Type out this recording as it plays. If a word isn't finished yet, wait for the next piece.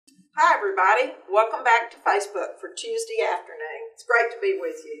everybody. Welcome back to Facebook for Tuesday afternoon. It's great to be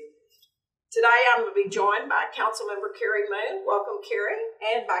with you. Today I'm going to be joined by Councilmember Carrie Moon. Welcome, Carrie.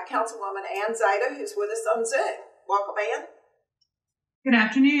 And by Councilwoman Ann Zeta, who's with us on Zoom. Welcome, Ann. Good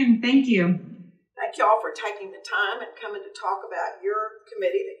afternoon. Thank you. Thank you all for taking the time and coming to talk about your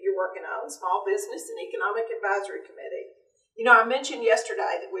committee that you're working on, Small Business and Economic Advisory Committee. You know, I mentioned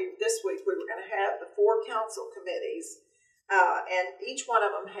yesterday that this week we were going to have the 4 council committees. And each one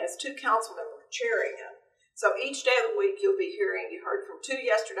of them has 2 council members chairing them. So each day of the week you'll be hearing, you heard from 2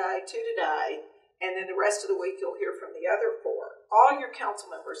 yesterday, 2 today, and then the rest of the week you'll hear from the other 4. All your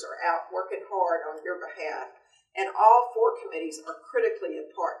council members are out working hard on your behalf, and all 4 committees are critically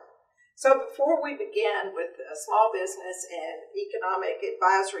important. So before we begin with the Small Business and Economic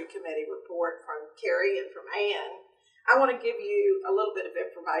Advisory Committee report from Carrie and from Ann, I want to give you a little bit of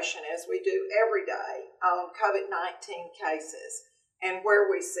information, as we do every day, on COVID-19 cases and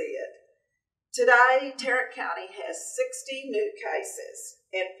where we see it. Today, Tarrant County has 60 new cases,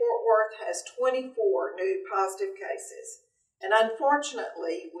 and Fort Worth has 24 new positive cases. And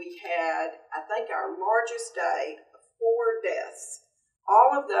unfortunately, we had, I think, our largest day of 4 deaths.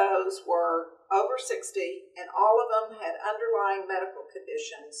 All of those were over 60, and all of them had underlying medical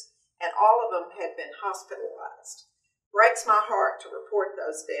conditions, and all of them had been hospitalized. Breaks my heart to report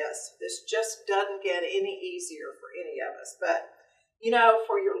those deaths. This just doesn't get any easier for any of us. But, you know,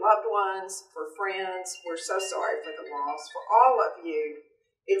 for your loved ones, for friends, we're so sorry for the loss. For all of you,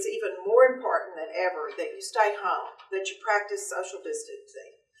 it's even more important than ever that you stay home, that you practice social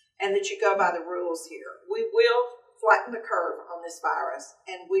distancing, and that you go by the rules here. We will flatten the curve on this virus,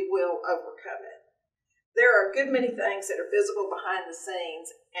 and we will overcome it. There are a good many things that are visible behind the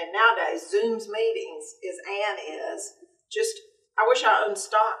scenes, and nowadays Zoom's meetings, as Ann is, I wish I owned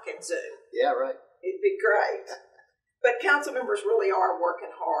stock in Zoom. Yeah, right. It'd be great. But council members really are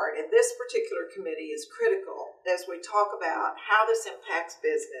working hard, and this particular committee is critical as we talk about how this impacts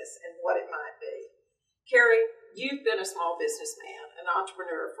business and what it might be. Carrie, you've been a small businessman, an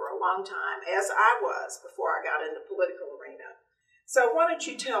entrepreneur for a long time, as I was before I got in the political arena. So why don't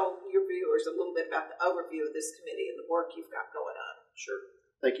you tell your viewers a little bit about the overview of this committee and the work you've got going on? Sure.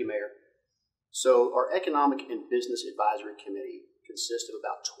 Thank you, Mayor. So our Economic and Business Advisory Committee consists of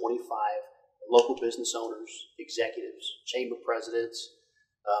about 25 local business owners, executives, chamber presidents,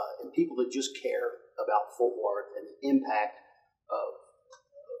 and people that just care about Fort Worth and the impact of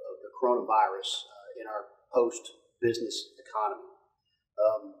the coronavirus in our post-business economy.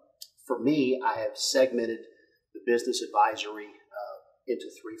 For me, I have segmented the business advisory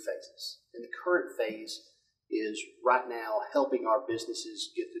into 3 phases. And the current phase is right now helping our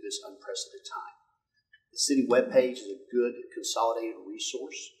businesses get through this unprecedented time. The city webpage is a good consolidated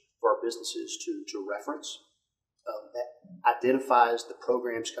resource for our businesses to reference that identifies the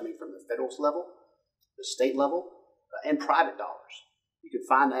programs coming from the federal level, the state level, and private dollars. You can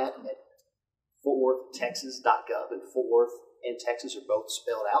find that at fortworthtexas.gov, and Fort Worth and Texas are both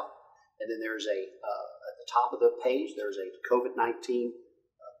spelled out. And then there's at the top of the page, there's a COVID-19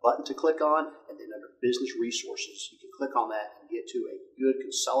 button to click on, and then under Business Resources, you can click on that and get to a good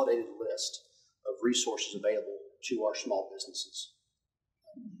consolidated list of resources available to our small businesses.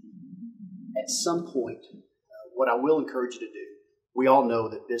 At some point, what I will encourage you to do, we all know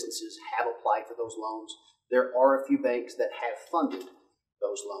that businesses have applied for those loans. There are a few banks that have funded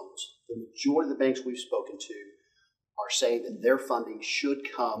those loans. The majority of the banks we've spoken to are saying that their funding should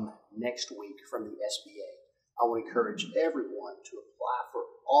come next week from the SBA. I want to encourage everyone to apply for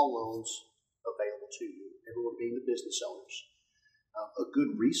all loans available to you, everyone being the business owners. A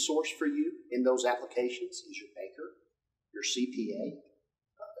good resource for you in those applications is your banker, your CPA,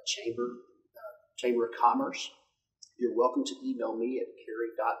 a chamber of commerce. You're welcome to email me at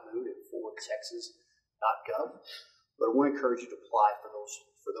carrie.moon@forwardtexas.gov. But I want to encourage you to apply for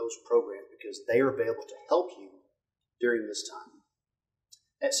those programs because they are available to help you during this time.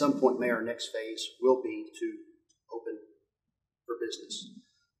 At some point, Mayor, our next phase will be to open for business.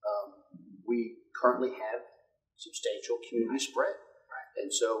 We currently have substantial community spread,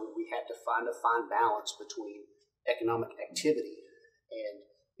 and so we have to find a fine balance between economic activity and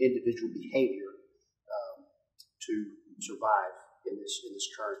individual behavior to survive in this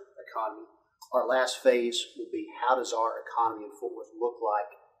current economy. Our last phase will be, how does our economy in Fort Worth look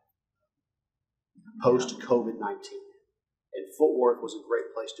like post-COVID-19? And Fort Worth was a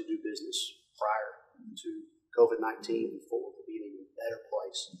great place to do business prior to COVID-19, and Fort Worth will be an even better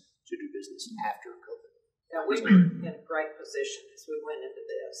place to do business after COVID. Now, we were in a great position as we went into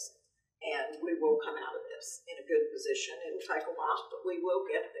this, and we will come out of this in a good position. It'll take a while, but we will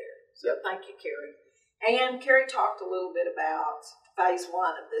get there. So Thank you, Carrie. And Carrie talked a little bit about phase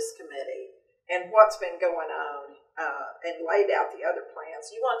one of this committee and what's been going on and laid out the other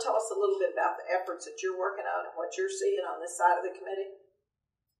plans. You want to tell us a little bit about the efforts that you're working on and what you're seeing on this side of the committee?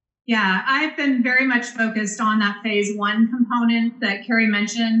 Yeah, I've been very much focused on that phase one component that Carrie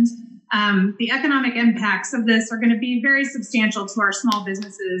mentioned. The economic impacts of this are going to be very substantial to our small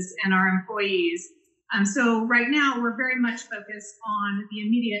businesses and our employees. So right now, we're very much focused on the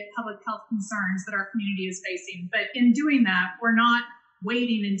immediate public health concerns that our community is facing. But in doing that, we're not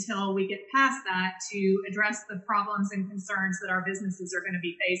waiting until we get past that to address the problems and concerns that our businesses are going to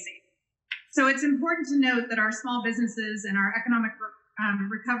be facing. So it's important to note that our small businesses and our economic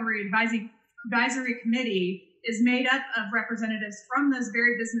recovery advisory committee is made up of representatives from those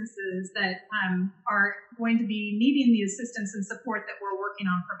very businesses that are going to be needing the assistance and support that we're working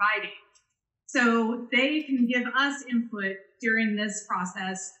on providing. So they can give us input during this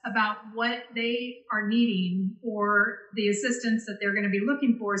process about what they are needing or the assistance that they're going to be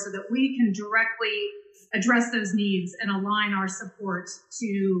looking for so that we can directly address those needs and align our support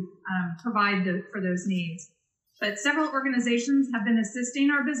to provide for those needs. But several organizations have been assisting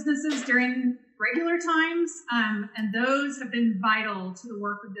our businesses during regular times, and those have been vital to the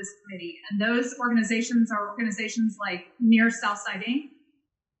work of this committee. And those organizations are organizations like Near Southside Inc.,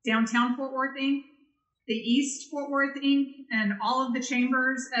 Downtown Fort Worth Inc., the East Fort Worth Inc., and all of the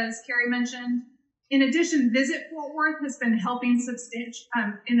chambers, as Carrie mentioned. In addition, Visit Fort Worth has been helping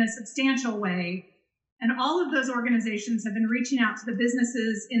in a substantial way. And all of those organizations have been reaching out to the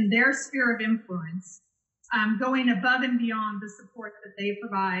businesses in their sphere of influence, going above and beyond the support that they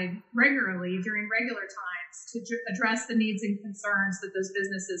provide regularly during regular times to address the needs and concerns that those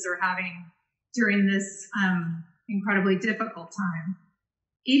businesses are having during this incredibly difficult time.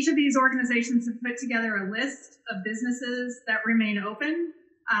 Each of these organizations have put together a list of businesses that remain open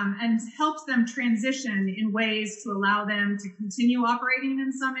and helped them transition in ways to allow them to continue operating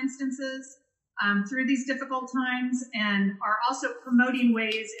in some instances through these difficult times, and are also promoting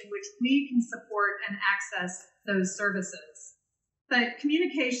ways in which we can support and access those services. But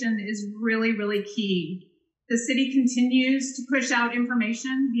communication is really, really key. The city continues to push out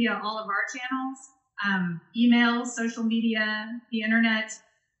information via all of our channels, email, social media, the internet,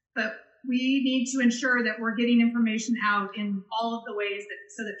 but we need to ensure that we're getting information out in all of the ways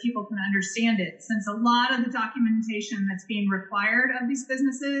so that people can understand it, since a lot of the documentation that's being required of these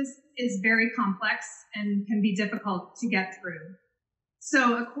businesses is very complex and can be difficult to get through.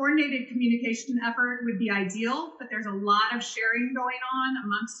 So a coordinated communication effort would be ideal, but there's a lot of sharing going on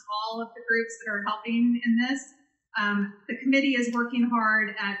amongst all of the groups that are helping in this. The committee is working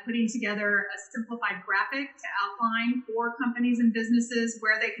hard at putting together a simplified graphic to outline for companies and businesses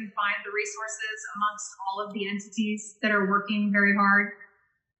where they can find the resources amongst all of the entities that are working very hard.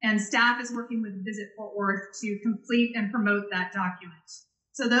 And staff is working with Visit Fort Worth to complete and promote that document.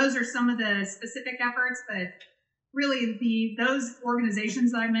 So those are some of the specific efforts, but really those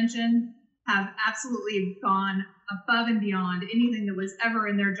organizations that I mentioned have absolutely gone above and beyond anything that was ever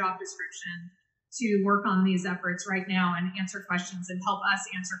in their job description to work on these efforts right now and answer questions and help us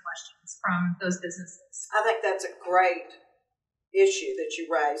answer questions from those businesses. I think that's a great issue that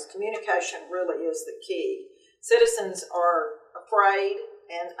you raised. Communication really is the key. Citizens are afraid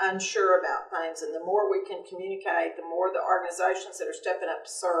and unsure about things, and the more we can communicate, the more the organizations that are stepping up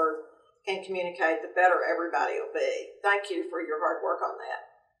to serve can communicate, the better everybody will be. Thank you for your hard work on that.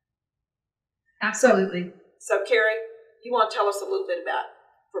 Absolutely. So Carrie, you want to tell us a little bit about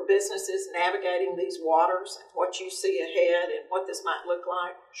for businesses navigating these waters and what you see ahead and what this might look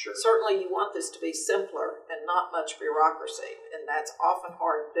like? Sure. Certainly you want this to be simpler and not much bureaucracy, and that's often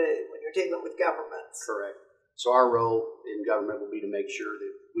hard to do when you're dealing with governments. Correct. So our role in government will be to make sure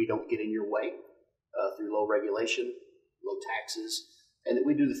that we don't get in your way through low regulation, low taxes, and that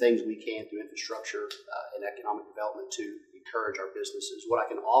we do the things we can through infrastructure and economic development to encourage our businesses. What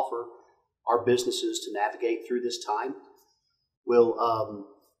I can offer our businesses to navigate through this time will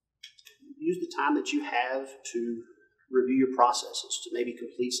use the time that you have to review your processes, to maybe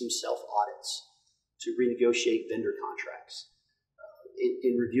complete some self-audits, to renegotiate vendor contracts.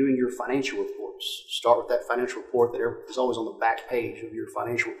 In reviewing your financial reports, start with that financial report that is always on the back page of your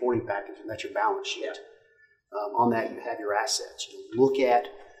financial reporting package, and that's your balance sheet. On that, you have your assets. Look at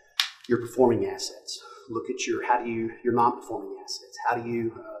your performing assets. Look at your non-performing assets. How do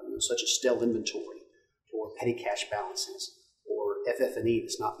you, such as stale inventory or petty cash balances, or FF&E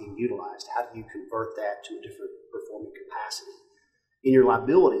that's not being utilized, how do you convert that to a different performing capacity? In your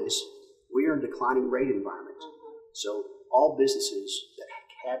liabilities, we are in a declining rate environment. So all businesses that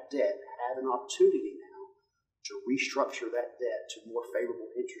have debt have an opportunity now to restructure that debt to more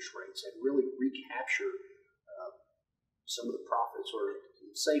favorable interest rates and really recapture some of the profits or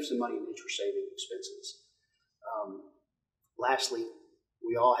save some money in interest saving expenses. Lastly,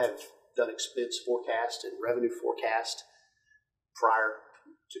 we all have done expense forecast and revenue forecast prior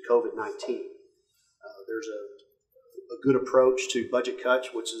to COVID-19. There's a good approach to budget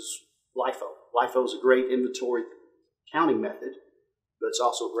cuts, which is LIFO. LIFO is a great inventory counting method, but it's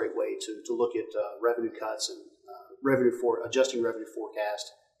also a great way to look at revenue cuts and adjusting revenue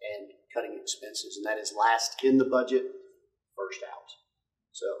forecast and cutting expenses, and that is last in the budget, first out.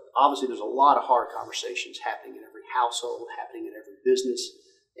 So obviously there's a lot of hard conversations happening in every household, happening in every business,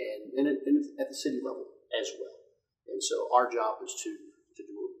 and at the city level as well. And so our job is to do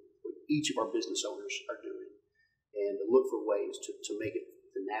what each of our business owners are doing and to look for ways to make it,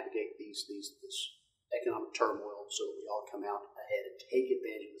 to navigate this economic turmoil so that we all come out ahead and take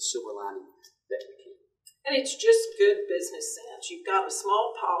advantage of the silver lining that we can. And it's just good business sense. You've got a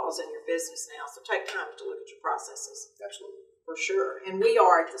small pause in your business now, so take time to look at your processes. Absolutely. For sure. And we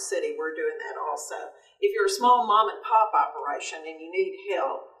are at the city, we're doing that also. If you're a small mom and pop operation and you need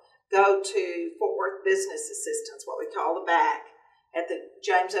help, go to Fort Worth Business Assistance, what we call the BAC, at the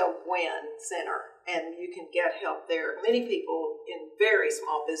James L. Gwynn Center, and you can get help there. Many people in very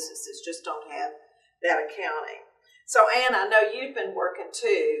small businesses just don't have that accounting. So, Ann, I know you've been working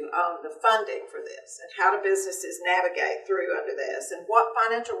too on the funding for this and how do businesses navigate through under this and what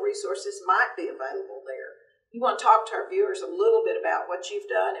financial resources might be available there. You want to talk to our viewers a little bit about what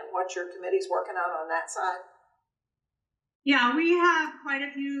you've done and what your committee's working on that side? Yeah, we have quite a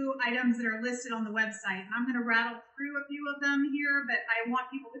few items that are listed on the website, and I'm going to rattle through a few of them here, but I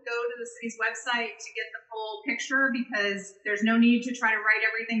want people to go to the city's website to get the full picture because there's no need to try to write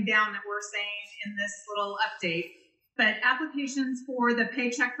everything down that we're saying in this little update. But applications for the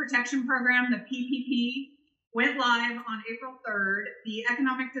Paycheck Protection Program, the PPP, went live on April 3rd. The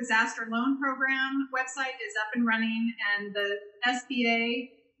Economic Disaster Loan Program website is up and running, and the SBA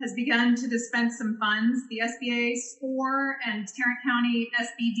has begun to dispense some funds. The SBA, SCORE, and Tarrant County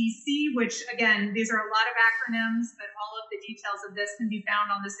SBDC, which again, these are a lot of acronyms, but all of the details of this can be found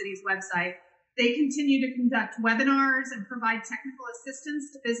on the city's website. They continue to conduct webinars and provide technical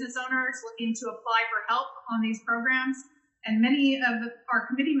assistance to business owners looking to apply for help on these programs. And many of our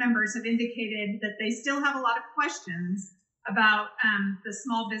committee members have indicated that they still have a lot of questions about the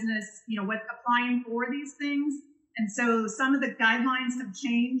small business, what applying for these things. And so some of the guidelines have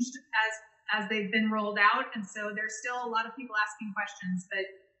changed as they've been rolled out. And so there's still a lot of people asking questions, but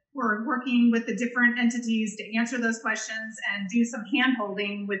we're working with the different entities to answer those questions and do some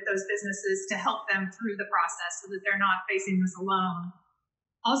hand-holding with those businesses to help them through the process so that they're not facing this alone.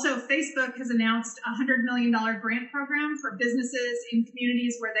 Also, Facebook has announced a $100 million grant program for businesses in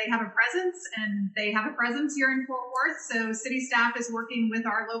communities where they have a presence, and they have a presence here in Fort Worth. So city staff is working with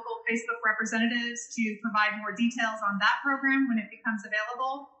our local Facebook representatives to provide more details on that program when it becomes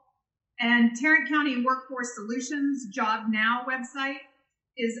available. And Tarrant County Workforce Solutions Job Now website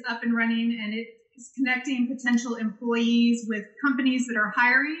is up and running, and it is connecting potential employees with companies that are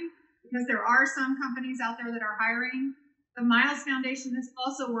hiring, because there are some companies out there that are hiring. The Miles Foundation is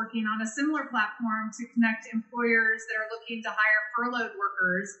also working on a similar platform to connect employers that are looking to hire furloughed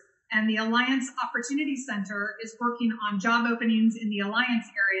workers. And the Alliance Opportunity Center is working on job openings in the Alliance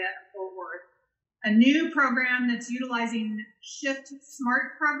area of Fort Worth. A new program that's utilizing Shift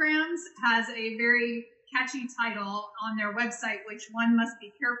Smart programs has a very catchy title on their website, which one must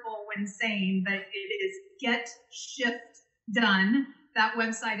be careful when saying, but it is Get Shift Done. That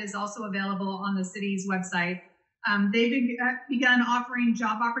website is also available on the city's website. They've begun offering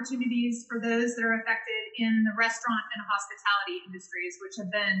job opportunities for those that are affected in the restaurant and hospitality industries, which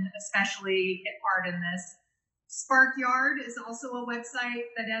have been especially hit hard in this. Spark Yard is also a website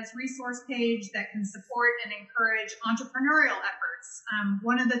that has a resource page that can support and encourage entrepreneurial efforts.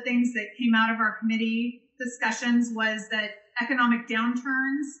 One of the things that came out of our committee discussions was that economic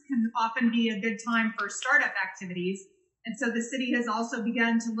downturns can often be a good time for startup activities. And so the city has also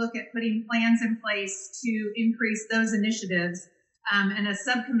begun to look at putting plans in place to increase those initiatives. And a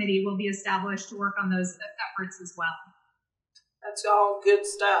subcommittee will be established to work on those efforts as well. That's all good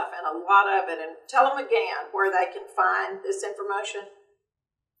stuff and a lot of it. And tell them again where they can find this information.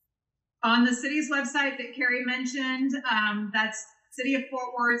 On the city's website that Carrie mentioned, that's City of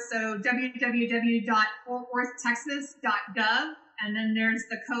Fort Worth, so www.fortworthtexas.gov. And then there's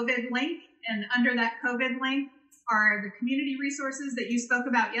the COVID link. And under that COVID link are the community resources that you spoke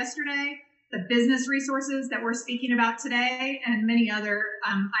about yesterday, the business resources that we're speaking about today, and many other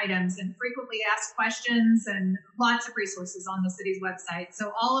items, and frequently asked questions, and lots of resources on the city's website.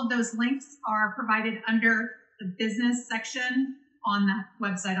 So all of those links are provided under the business section on the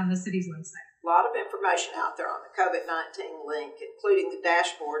website, on the city's website. A lot of information out there on the COVID-19 link, including the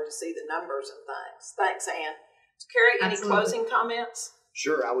dashboard to see the numbers and things. Thanks, Ann. Carrie, any closing comments?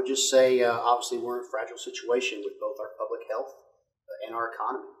 Sure. I would just say, obviously, we're in a fragile situation with both our public health and our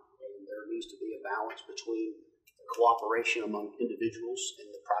economy. And there needs to be a balance between cooperation among individuals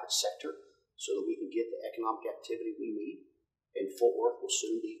in the private sector so that we can get the economic activity we need. And Fort Worth will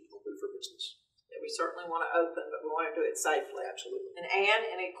soon be open for business. We certainly want to open, but we want to do it safely. Absolutely. And Ann,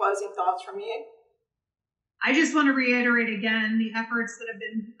 any closing thoughts from you? I just want to reiterate again the efforts that have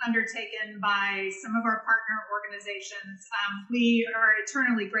been undertaken by some of our partner organizations. We are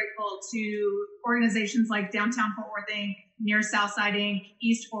eternally grateful to organizations like Downtown Fort Worth Inc., Near Southside Inc.,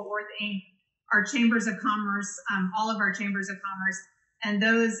 East Fort Worth Inc., our chambers of commerce, all of our chambers of commerce, and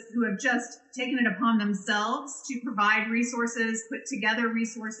those who have just taken it upon themselves to provide resources, put together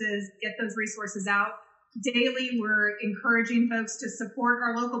resources, get those resources out. Daily, we're encouraging folks to support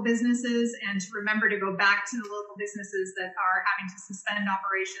our local businesses and to remember to go back to the local businesses that are having to suspend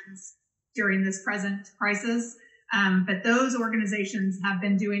operations during this present crisis. But those organizations have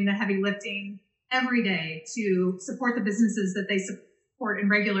been doing the heavy lifting every day to support the businesses that they support in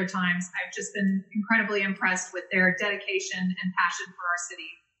regular times. I've just been incredibly impressed with their dedication and passion for our city.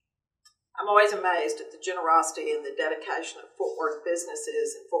 I'm always amazed at the generosity and the dedication of Fort Worth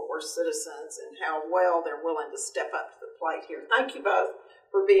businesses and Fort Worth citizens and how well they're willing to step up to the plate here. Thank you both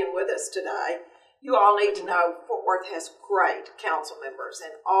for being with us today. You all need to know Fort Worth has great council members,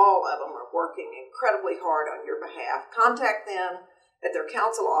 and all of them are working incredibly hard on your behalf. Contact them at their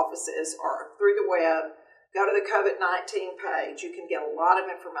council offices or through the web. Go to the COVID-19 page. You can get a lot of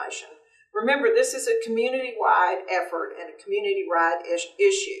information. Remember, this is a community-wide effort and a community-wide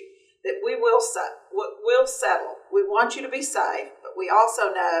issue that we will settle. We want you to be safe, but we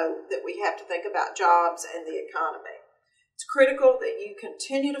also know that we have to think about jobs and the economy. It's critical that you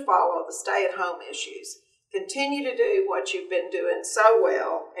continue to follow the stay-at-home issues. Continue to do what you've been doing so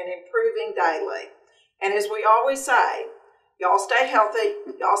well and improving daily. And as we always say, y'all stay healthy,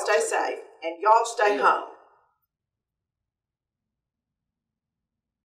 y'all stay safe, and y'all stay home.